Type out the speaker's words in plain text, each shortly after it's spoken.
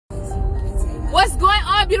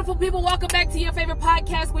beautiful people? Welcome back to your favorite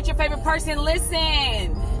podcast with your favorite person.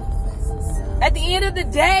 Listen, at the end of the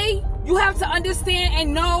day, you have to understand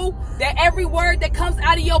and know that every word that comes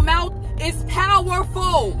out of your mouth is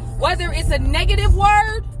powerful. Whether it's a negative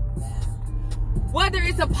word, whether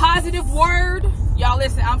it's a positive word. Y'all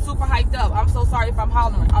listen, I'm super hyped up. I'm so sorry if I'm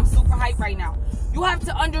hollering. I'm super hyped right now. You have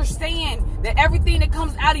to understand that everything that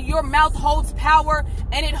comes out of your mouth holds power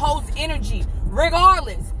and it holds energy.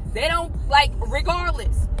 Regardless.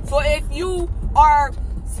 Regardless. So if you are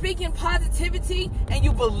speaking positivity and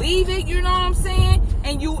you believe it, you know what I'm saying?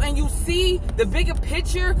 And you see the bigger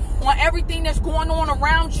picture on everything that's going on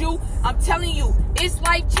around you, I'm telling you, it's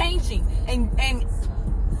life changing. And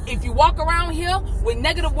if you walk around here with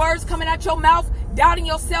negative words coming out your mouth, doubting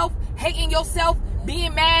yourself, hating yourself,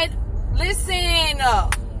 being mad, listen,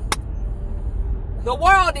 the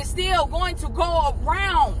world is still going to go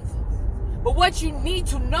around. But what you need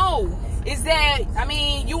to know is that,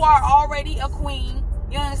 you are already a queen.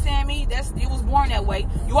 You understand me? You was born that way.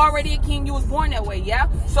 You already a king. You was born that way, yeah?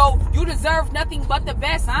 So you deserve nothing but the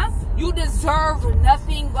best, huh? You deserve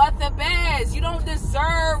nothing but the best. You don't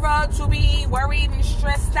deserve to be worried and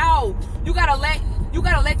stressed out. You gotta let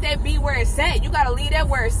that be where it's at. You gotta leave that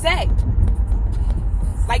where it's at.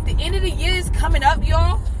 Like the end of the year is coming up,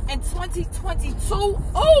 y'all. In 2022,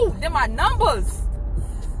 oh, they're my numbers.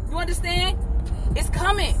 You understand? It's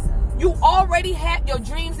coming. You already have your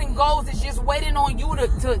dreams and goals. It's just waiting on you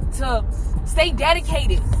to stay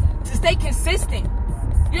dedicated, to stay consistent.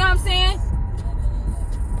 You know what I'm saying?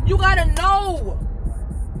 You gotta know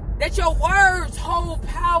that your words hold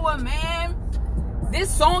power, man.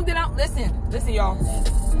 This song that listen, y'all.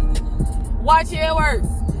 Watch your words.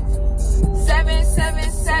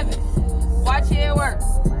 777. Watch your words.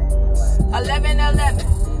 1111.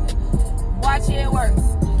 Watch your words.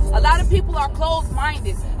 A lot of people are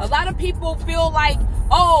closed-minded. A lot of people feel like,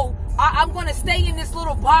 I'm going to stay in this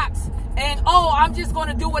little box and, I'm just going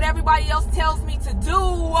to do what everybody else tells me to do.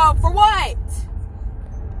 For what?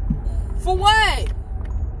 For what?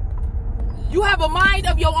 You have a mind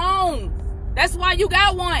of your own. That's why you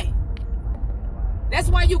got one. That's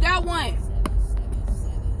why you got one.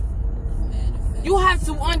 You have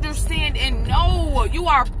to understand and know you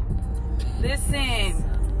are, listen.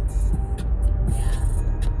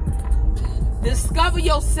 Discover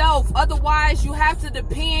yourself. Otherwise, you have to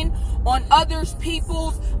depend on others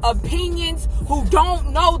people's opinions who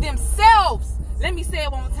don't know themselves. Let me say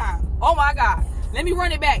it one more time. Oh my God. Let me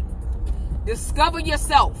run it back. Discover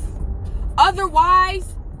yourself.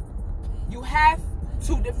 Otherwise, you have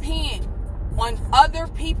to depend on other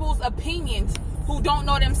people's opinions who don't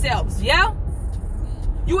know themselves. Yeah?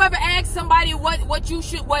 You ever ask somebody what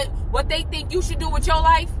they think you should do with your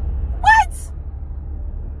life? What?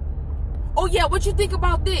 Oh yeah, what you think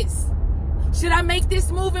about this? Should I make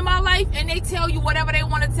this move in my life? And they tell you whatever they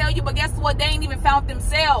want to tell you, but guess what? They ain't even found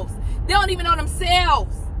themselves. They don't even know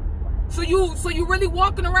themselves. So you really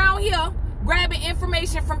walking around here grabbing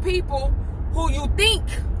information from people who you think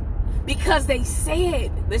because they said,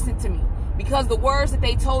 listen to me, because the words that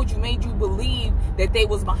they told you made you believe that they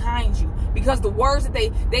was behind you. Because the words that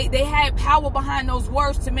they had power behind those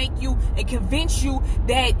words to make you and convince you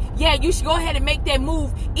that, yeah, you should go ahead and make that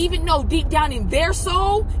move, even though deep down in their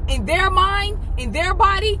soul, in their mind, in their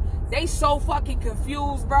body, they so fucking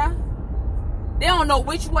confused, bruh. They don't know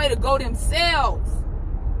which way to go themselves.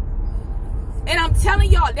 And I'm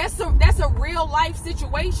telling y'all, that's a real life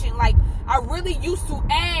situation. Like, I really used to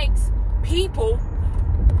ask people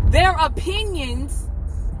their opinions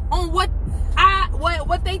on what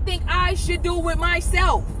they think I should do with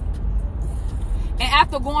myself. And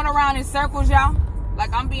after going around in circles, y'all,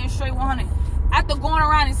 like I'm being straight 100. After going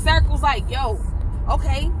around in circles, like, yo,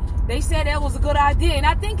 okay, they said that was a good idea, and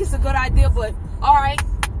I think it's a good idea, but all right,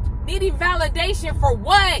 needing validation for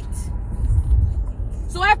what?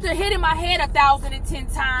 So after hitting my head 1,010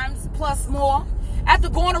 times plus more, after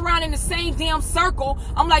going around in the same damn circle,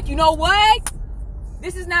 I'm like, you know what?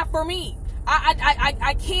 This is not for me.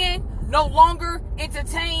 I can't no longer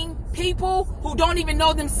entertain people who don't even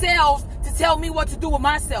know themselves to tell me what to do with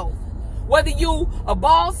myself. Whether you a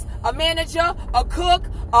boss, a manager, a cook,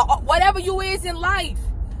 whatever you is in life.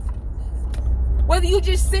 Whether you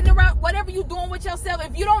just sitting around, whatever you doing with yourself.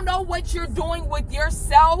 If you don't know what you're doing with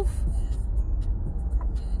yourself,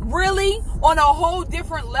 really on a whole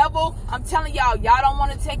different level, I'm telling y'all don't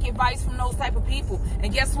want to take advice from those type of people.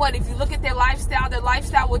 And guess what? If you look at their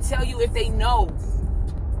lifestyle will tell you if they know.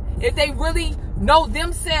 If they really know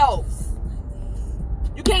themselves.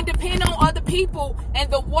 You can't depend on other people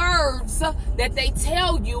and the words that they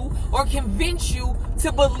tell you or convince you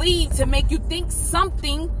to believe to make you think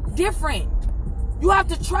something different. You have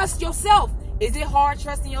to trust yourself. Is it hard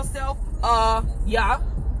trusting yourself? Yeah.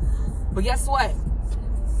 But guess what?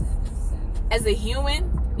 As a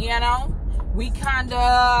human, you know, we're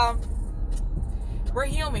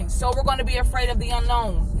human. So we're going to be afraid of the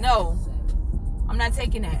unknown. No, I'm not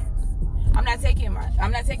taking that. I'm not taking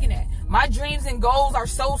that. My dreams and goals are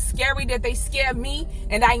so scary that they scare me.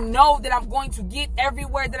 And I know that I'm going to get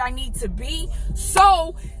everywhere that I need to be.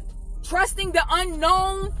 So trusting the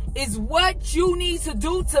unknown is what you need to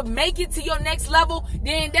do to make it to your next level.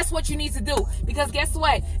 Then that's what you need to do. Because guess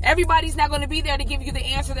what? Everybody's not going to be there to give you the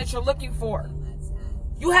answer that you're looking for.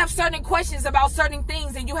 You have certain questions about certain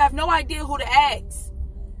things and you have no idea who to ask.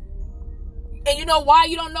 And you know why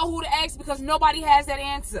you don't know who to ask? Because nobody has that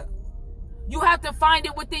answer. You have to find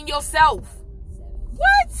it within yourself.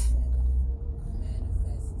 What?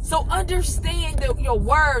 So understand your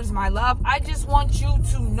words, my love. I just want you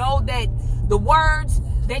to know that the words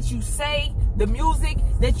that you say, the music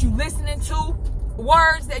that you listening to,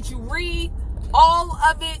 words that you read, all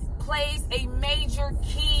of it plays a major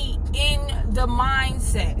key in the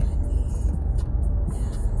mindset.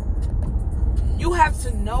 You have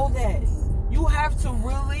to know that. You have to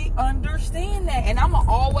really understand that. And I'm going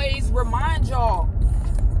to always remind y'all,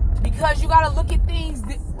 because you got to look at things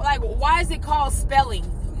like, why is it called spelling?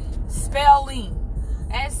 Spelling.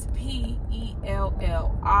 S-P-E-L-L-I-N-G.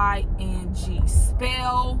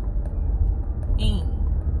 Spelling.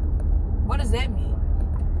 What does that mean?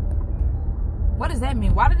 What does that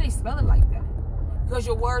mean? Why do they spell it like that? Because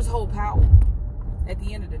your words hold power. At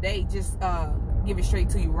the end of the day, just give it straight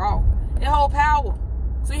to you raw. They hold power.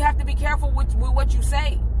 So you have to be careful with what you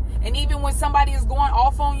say. And even when somebody is going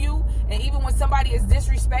off on you, and even when somebody is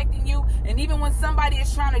disrespecting you, and even when somebody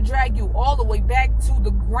is trying to drag you all the way back to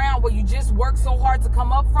the ground where you just worked so hard to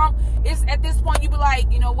come up from, it's at this point you be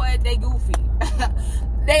like, you know what, they goofy.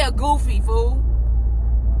 They a goofy, fool.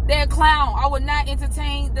 They're a clown. I would not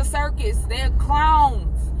entertain the circus. They're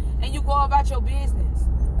clowns. And you go about your business.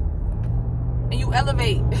 And you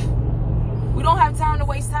elevate. We don't have time to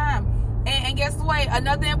waste time. And guess what?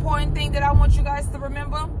 Another important thing that I want you guys to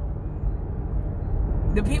remember,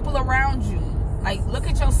 the people around you. Like, look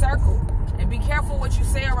at your circle and be careful what you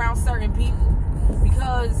say around certain people.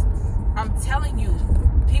 Because I'm telling you,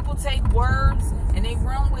 people take words and they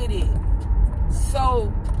run with it.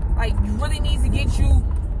 So, like, you really need to get you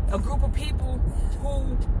a group of people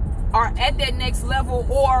who are at that next level,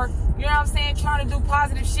 or, you know what I'm saying, trying to do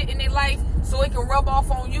positive shit in their life so it can rub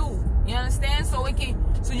off on you. You understand? So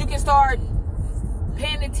you can start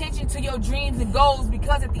paying attention to your dreams and goals,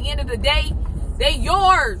 because at the end of the day, they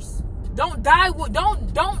yours. Don't die with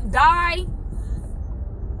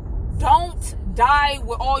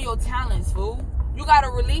all your talents, fool. You gotta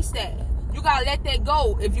release that. You gotta let that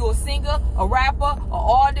go. If you're a singer, a rapper, an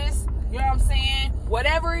artist, you know what I'm saying?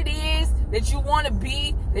 Whatever it is that you want to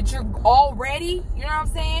be, that you're already, you know what I'm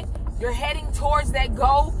saying? You're heading towards that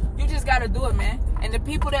goal. You just got to do it, man. And the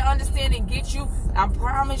people that understand and get you, I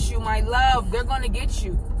promise you, my love, they're going to get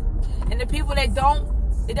you. And the people that don't,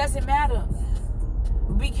 it doesn't matter.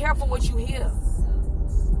 Be careful what you hear.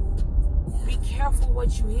 Be careful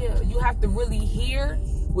what you hear. You have to really hear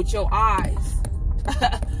with your eyes.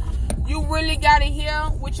 You really got to hear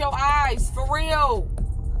with your eyes, for real.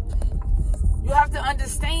 You have to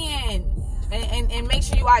understand and make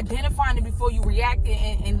sure you identify it before you react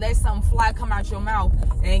and let something fly come out your mouth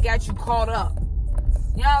and it got you caught up.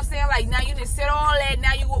 You know what I'm saying? Like, now you just said all that,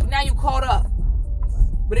 now you caught up.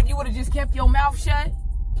 But if you would have just kept your mouth shut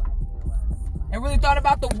and really thought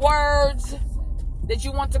about the words that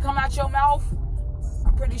you want to come out your mouth,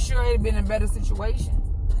 I'm pretty sure it'd have been a better situation.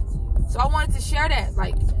 So I wanted to share that.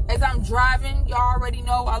 Like, as I'm driving, y'all already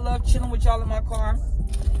know I love chilling with y'all in my car.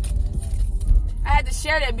 I had to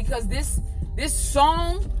share that because this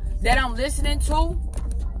song that I'm listening to,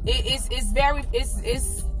 it's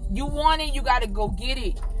you want it, you gotta go get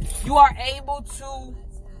it. You are able to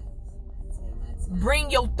bring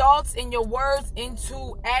your thoughts and your words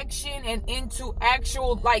into action and into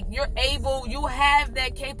actual, like, you have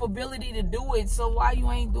that capability to do it. So why you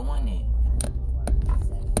ain't doing it?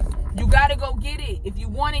 You gotta go get it. If you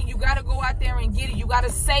want it, you gotta go out there and get it. You gotta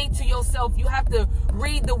say to yourself, you have to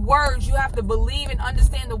read the words. You have to believe and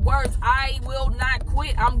understand the words. I will not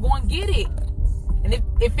quit. I'm going to get it. And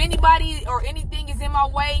if anybody or anything is in my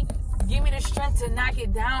way, give me the strength to knock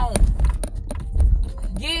it down.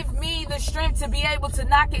 Give me the strength to be able to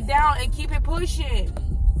knock it down and keep it pushing.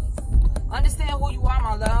 Understand who you are,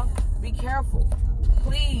 my love. Be careful.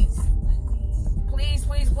 Please.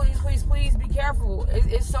 Please be careful.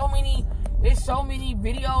 It's so many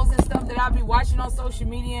videos and stuff that I be watching on social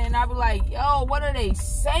media, and I be like, yo, what are they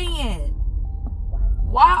saying?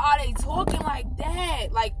 Why are they talking like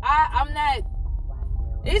that? Like, I'm not,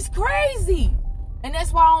 it's crazy. And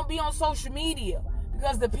that's why I don't be on social media.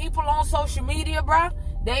 Because the people on social media, bruh,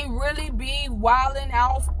 they really be wilding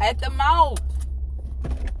out at the mouth.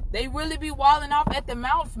 They really be wilding off at the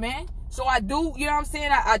mouth, man. So I do, you know what I'm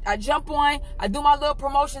saying? I jump on, I do my little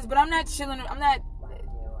promotions, but I'm not chilling. I'm not,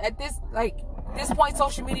 at this point,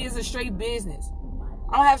 social media is a straight business.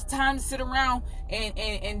 I don't have time to sit around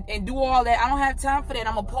and do all that. I don't have time for that.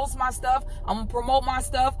 I'm going to post my stuff. I'm going to promote my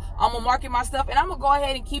stuff. I'm going to market my stuff. And I'm going to go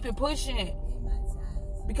ahead and keep it pushing.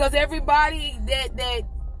 Because everybody that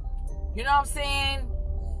you know what I'm saying,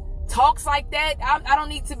 talks like that, I don't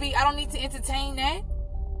need to entertain that.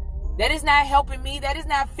 That is not helping me. That is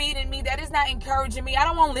not feeding me. That is not encouraging me. I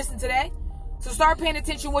don't want to listen to that. So start paying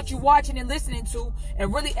attention to what you're watching and listening to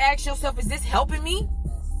and really ask yourself, is this helping me?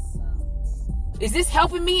 Is this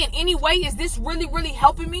helping me in any way? Is this really, really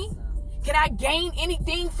helping me? Can I gain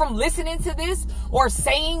anything from listening to this or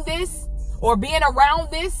saying this or being around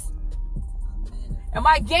this? Am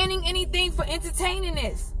I gaining anything for entertaining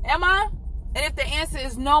this? Am I? And if the answer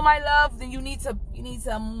is no, my love, then you need to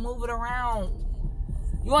move it around.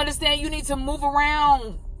 You understand? You need to move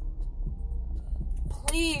around.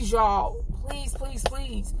 Please, y'all. Please, please,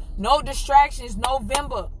 please. No distractions,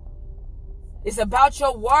 November. It's about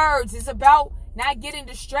your words. It's about not getting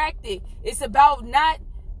distracted. It's about not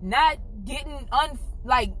getting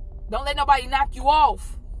don't let nobody knock you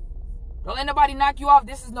off. Don't let nobody knock you off.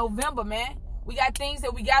 This is November, man. We got things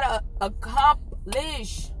that we gotta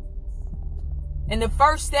accomplish. And the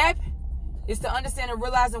first step is to understand and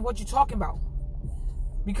realizing what you're talking about.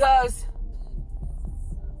 Because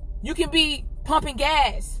you can be pumping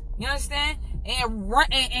gas, you understand?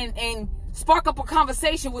 And spark up a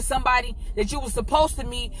conversation with somebody that you were supposed to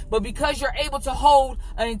meet, but because you're able to hold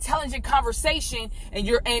an intelligent conversation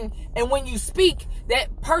and when you speak,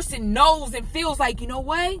 that person knows and feels like, you know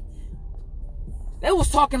what? They was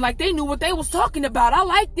talking like they knew what they was talking about. I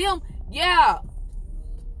like them. Yeah.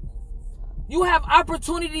 You have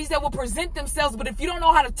opportunities that will present themselves, but if you don't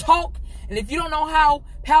know how to talk, and if you don't know how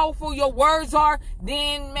powerful your words are,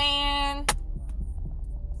 then, man,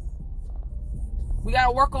 we got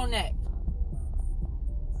to work on that.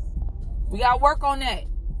 We got to work on that.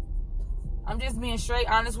 I'm just being straight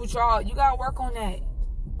honest with y'all. You got to work on that.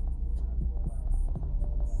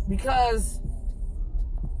 Because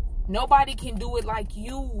nobody can do it like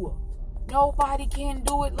you. Nobody can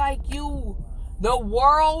do it like you. The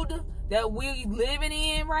world that we living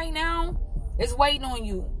in right now is waiting on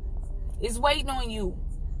you. It's waiting on you.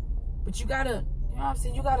 But you gotta, you know what I'm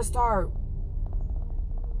saying? You gotta start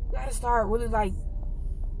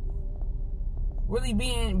really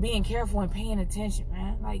being careful and paying attention,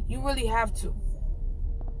 man. Like, you really have to.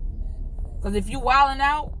 Because if you wilding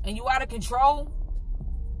out and you out of control,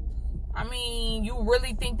 I mean, you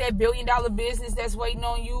really think that $1 billion business that's waiting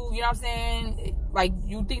on you, you know what I'm saying? Like,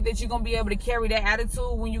 you think that you're going to be able to carry that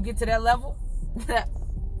attitude when you get to that level?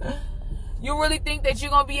 You really think that you're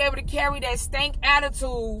going to be able to carry that stank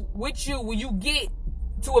attitude with you when you get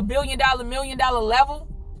to $1 billion, $1 million level?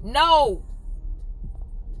 No.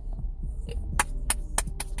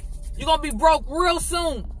 You're going to be broke real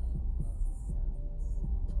soon.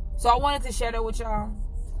 So I wanted to share that with y'all.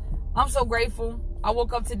 I'm so grateful. I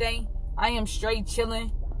woke up today. I am straight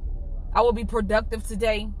chilling. I will be productive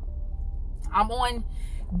today. I'm on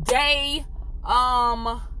day,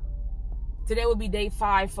 today will be day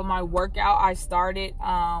 5 for my workout. I started,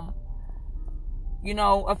 a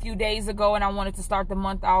few days ago, and I wanted to start the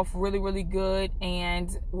month off really, really good.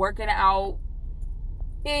 And working out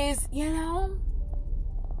is,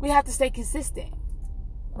 we have to stay consistent,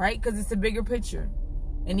 right? Because it's a bigger picture.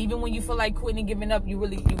 And even when you feel like quitting and giving up, you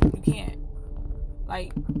can't.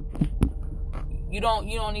 Like, you don't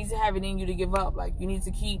need to have it in you to give up. Like, you need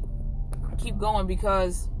to keep going,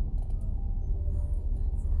 because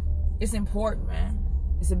it's important, man.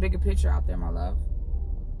 It's a bigger picture out there, my love.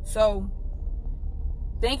 So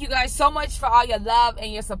thank you guys so much for all your love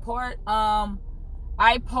and your support.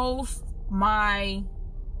 I post my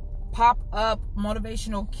pop-up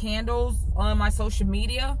motivational candles on my social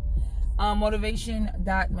media,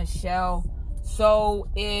 motivation.michelle. So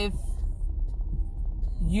if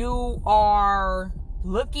you are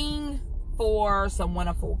looking for some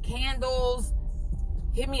wonderful candles,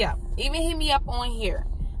 hit me up. Even hit me up on here.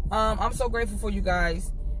 I'm so grateful for you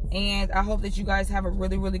guys, and I hope that you guys have a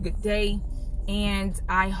really, really good day, and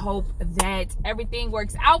I hope that everything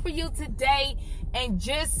works out for you today. And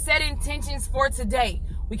just set intentions for today.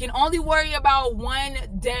 We can only worry about one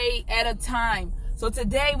day at a time. So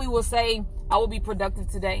today we will say, I will be productive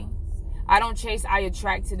today. I don't chase, I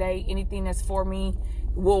attract today. Anything that's for me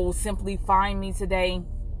will simply find me today.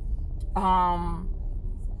 I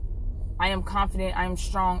am confident, I am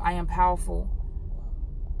strong, I am powerful.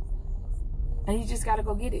 And you just gotta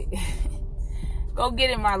go get it. Go get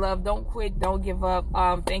it, my love. Don't quit. Don't give up.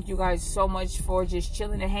 Thank you guys so much for just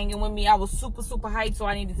chilling and hanging with me. I was super, super hyped, so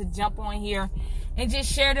I needed to jump on here and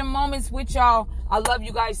just share the moments with y'all. I love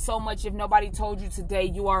you guys so much. If nobody told you today,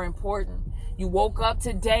 you are important. You woke up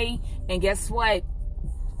today, and guess what?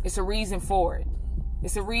 It's a reason for it.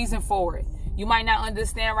 It's a reason for it. You might not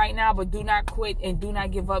understand right now, but do not quit and do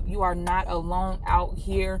not give up. You are not alone out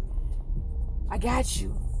here. I got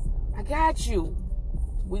you. I got you.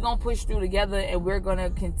 We're going to push through together, and we're going to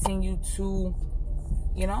continue to,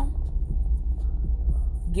 you know,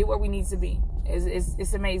 get where we need to be.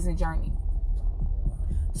 It's an amazing journey.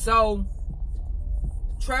 So,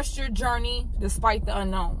 trust your journey despite the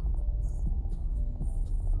unknown.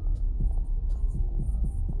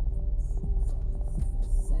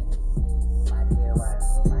 My dear wife.